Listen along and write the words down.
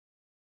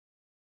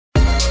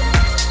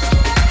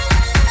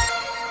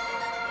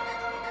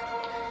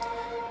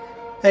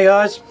Hey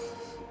guys,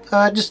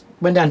 I just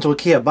went down to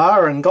IKEA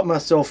bar and got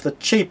myself the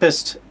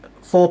cheapest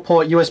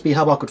 4-port USB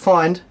hub I could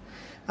find.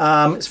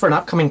 It's for an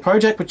upcoming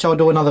project which I'll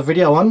do another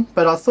video on,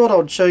 but I thought I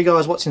would show you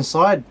guys what's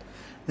inside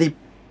the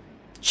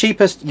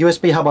cheapest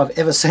USB hub I've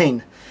ever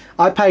seen.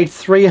 I paid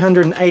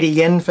 380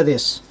 yen for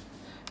this.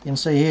 You can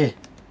see here,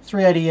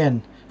 380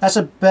 yen. That's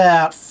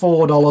about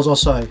 $4 or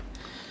so.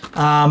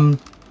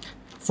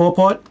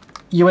 4-port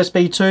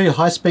USB 2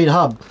 high-speed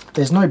hub.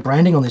 There's no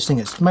branding on this thing,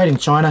 it's made in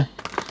China.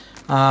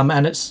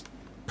 And it's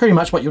pretty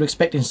much what you'd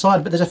expect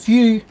inside, but there's a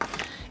few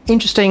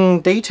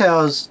interesting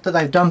details that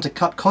they've done to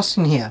cut costs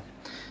in here.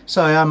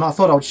 So I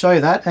thought I would show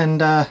you that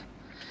and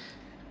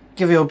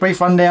give you a brief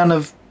rundown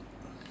of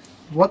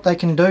what they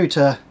can do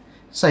to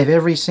save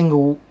every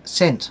single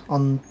cent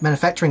on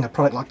manufacturing a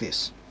product like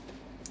this.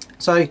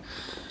 So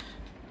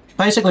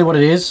basically what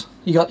it is,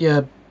 you got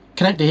your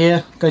connector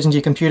here, goes into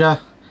your computer,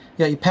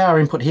 you got your power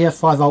input here,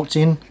 5 volts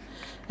in,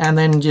 and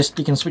then just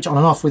you can switch on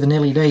and off with an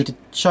LED to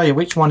show you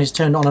which one is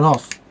turned on and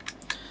off.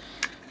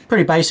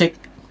 Pretty basic,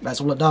 that's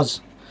all it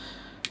does.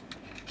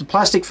 The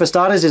plastic for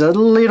starters is a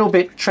little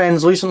bit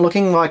translucent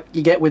looking, like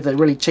you get with the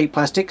really cheap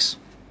plastics.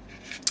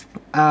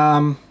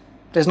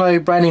 There's no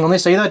branding on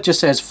this either, it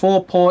just says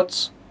 4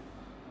 ports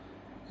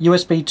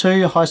USB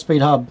 2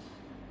 high-speed hub.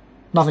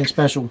 Nothing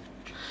special.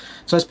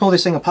 So let's pull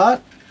this thing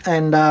apart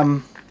and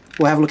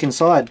we'll have a look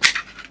inside.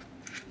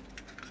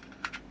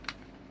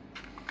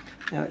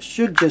 Now it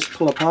should just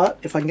pull apart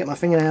if I can get my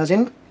fingernails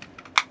in.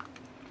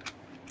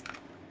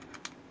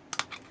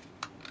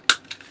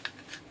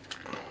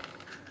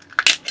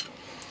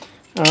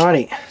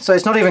 Alrighty, so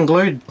it's not even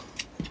glued,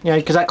 you know,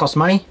 because that costs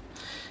money.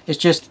 It's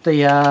just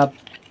the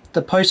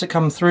posts that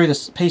come through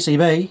this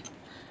PCB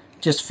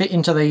just fit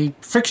into the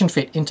friction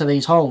fit into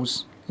these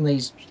holes in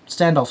these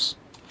standoffs.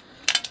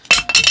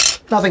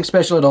 Nothing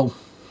special at all.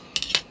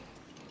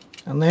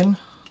 And then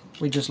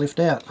we just lift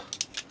out.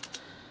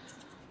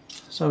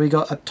 So we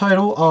got a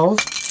total of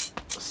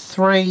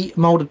 3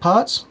 molded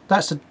parts.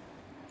 That's the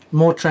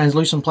more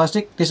translucent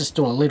plastic. This is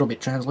still a little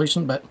bit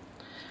translucent, but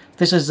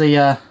this is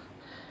the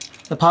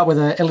part where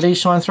the LEDs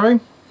shine through.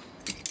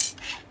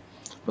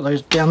 Put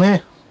those down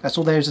there. That's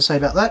all there is to say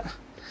about that.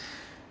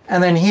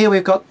 And then here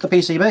we've got the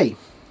PCB.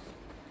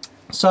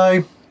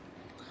 So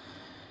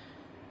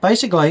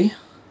basically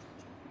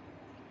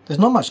there's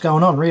not much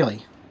going on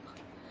really,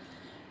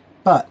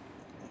 but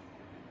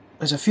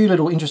there's a few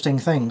little interesting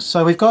things.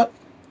 So we've got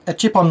a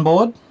chip on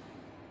board.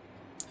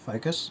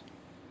 Focus.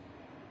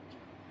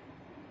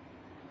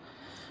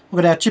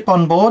 We've got our chip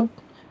on board.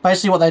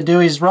 Basically what they do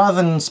is, rather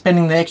than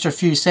spending the extra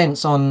few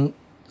cents on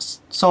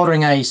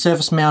soldering a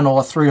surface mount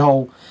or a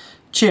through-hole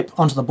chip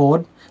onto the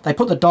board, they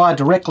put the die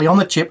directly on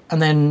the chip and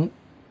then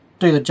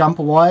do the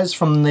jumper wires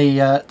from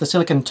the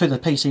silicon to the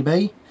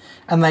PCB,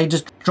 and they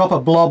just drop a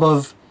blob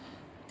of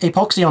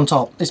epoxy on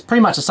top. It's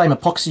pretty much the same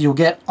epoxy you'll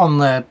get on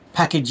the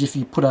package if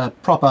you put a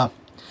proper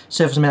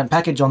surface mount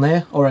package on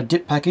there, or a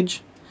dip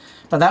package.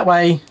 But that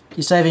way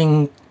you're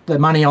saving the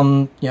money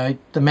on, you know,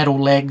 the metal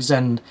legs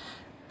and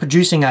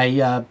producing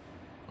a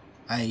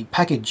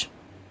package.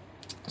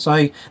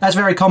 So that's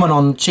very common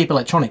on cheap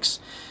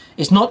electronics.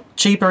 It's not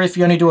cheaper if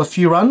you only do a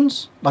few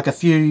runs, like a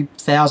few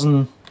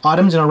thousand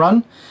items in a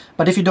run,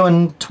 but if you're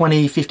doing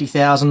 20,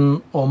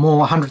 50,000 or more,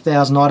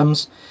 100,000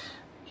 items,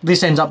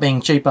 this ends up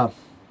being cheaper.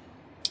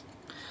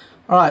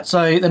 Alright,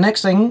 so the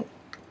next thing,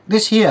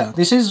 this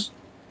is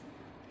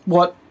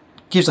what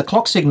gives a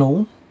clock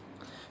signal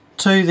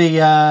to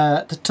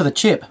the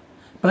chip,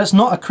 but it's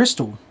not a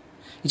crystal.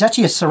 It's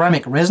actually a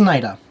ceramic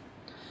resonator,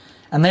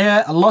 and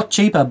they're a lot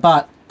cheaper,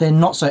 but they're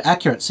not so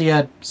accurate. See,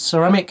 a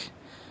ceramic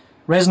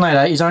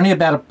resonator is only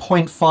about a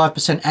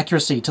 0.5%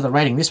 accuracy to the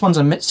rating. This one's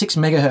a 6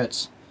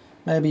 megahertz.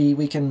 Maybe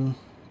we can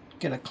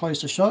get a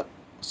closer shot.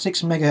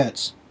 6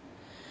 megahertz.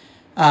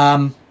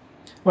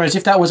 Whereas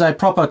if that was a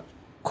proper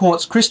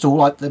quartz crystal,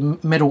 like the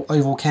metal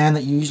oval can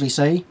that you usually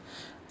see,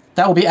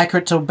 that will be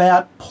accurate to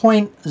about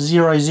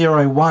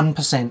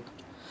 0.001%.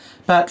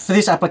 But for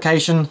this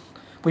application,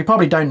 we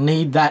probably don't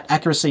need that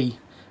accuracy.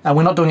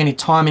 We're not doing any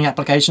timing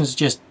applications, it's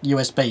just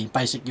USB,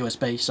 basic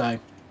USB, so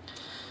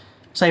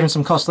saving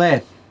some cost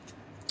there.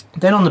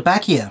 Then on the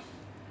back here,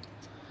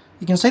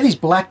 you can see these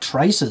black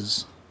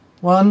traces.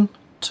 1,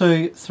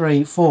 2,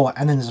 3, 4,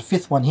 and then there's a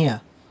 5th one here.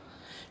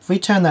 If we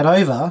turn that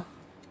over,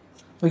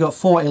 we got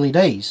 4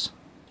 LEDs.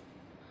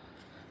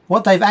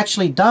 What they've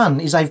actually done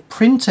is they've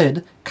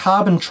printed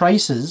carbon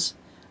traces,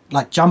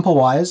 like jumper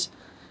wires,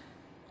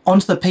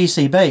 onto the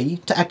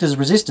PCB to act as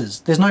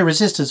resistors. There's no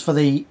resistors for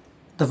the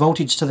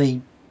voltage to the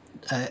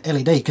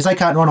LED, because they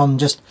can't run on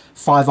just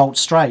 5 volts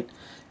straight.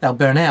 They'll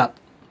burn out.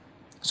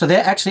 So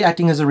they're actually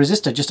acting as a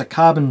resistor, just a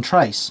carbon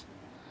trace.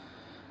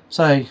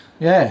 So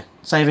yeah,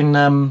 saving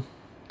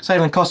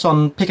costs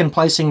on pick and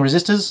placing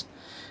resistors.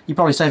 You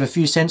probably save a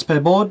few cents per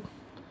board,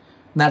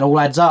 and that all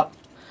adds up.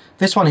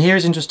 This one here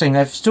is interesting.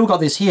 They've still got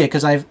this here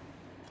because they've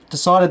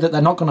decided that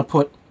they're not going to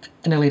put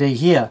an LED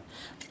here.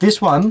 This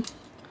one,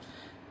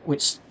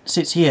 which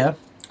sits here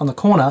on the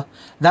corner,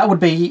 that would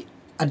be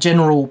a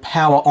general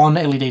power on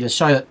LED to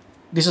show that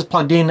this is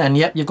plugged in and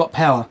yep, you've got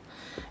power.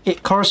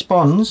 it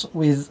corresponds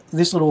with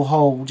this little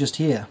hole just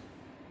here.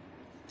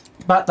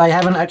 But they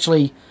haven't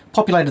actually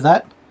populated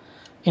that.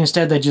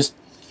 Instead they just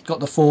got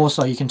the 4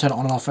 so you can turn it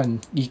on and off,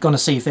 and you're going to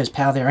see if there's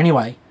power there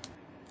anyway.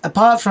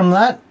 Apart from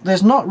that,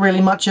 there's not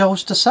really much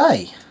else to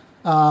say.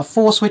 4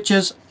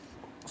 switches,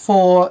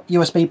 4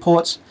 USB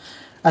ports.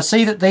 I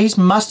see that these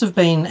must have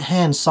been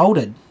hand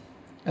soldered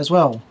as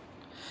well,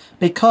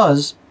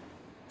 because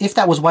if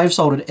that was wave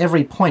soldered,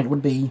 every point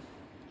would be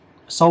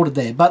soldered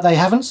there. But they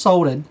haven't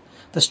soldered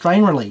the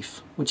strain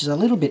relief, which is a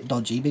little bit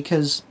dodgy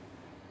because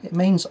it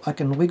means I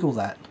can wiggle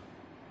that.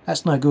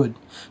 That's no good.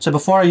 So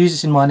before I use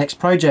this in my next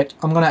project,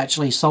 I'm going to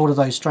actually solder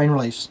those strain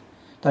reliefs,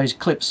 those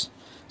clips.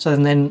 So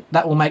then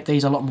that will make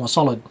these a lot more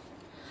solid.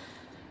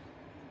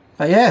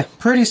 But yeah,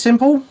 pretty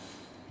simple.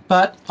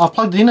 But I've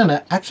plugged it in and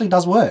it actually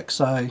does work.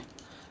 So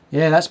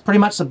yeah, that's pretty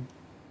much the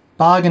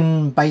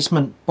bargain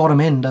basement bottom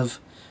end of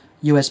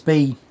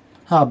USB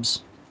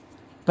hubs.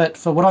 But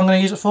for what I'm going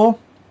to use it for,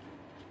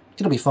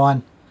 it'll be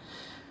fine.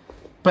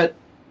 But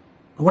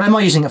what am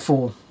I using it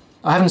for?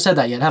 I haven't said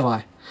that yet, have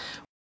I?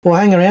 Well,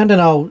 hang around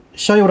and I'll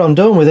show you what I'm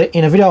doing with it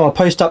in a video I'll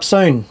post up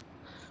soon.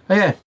 Oh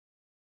yeah,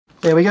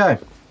 there we go.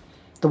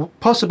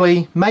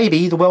 Possibly,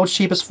 maybe, the world's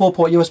cheapest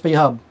 4-port USB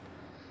hub.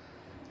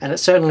 And it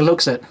certainly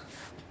looks it.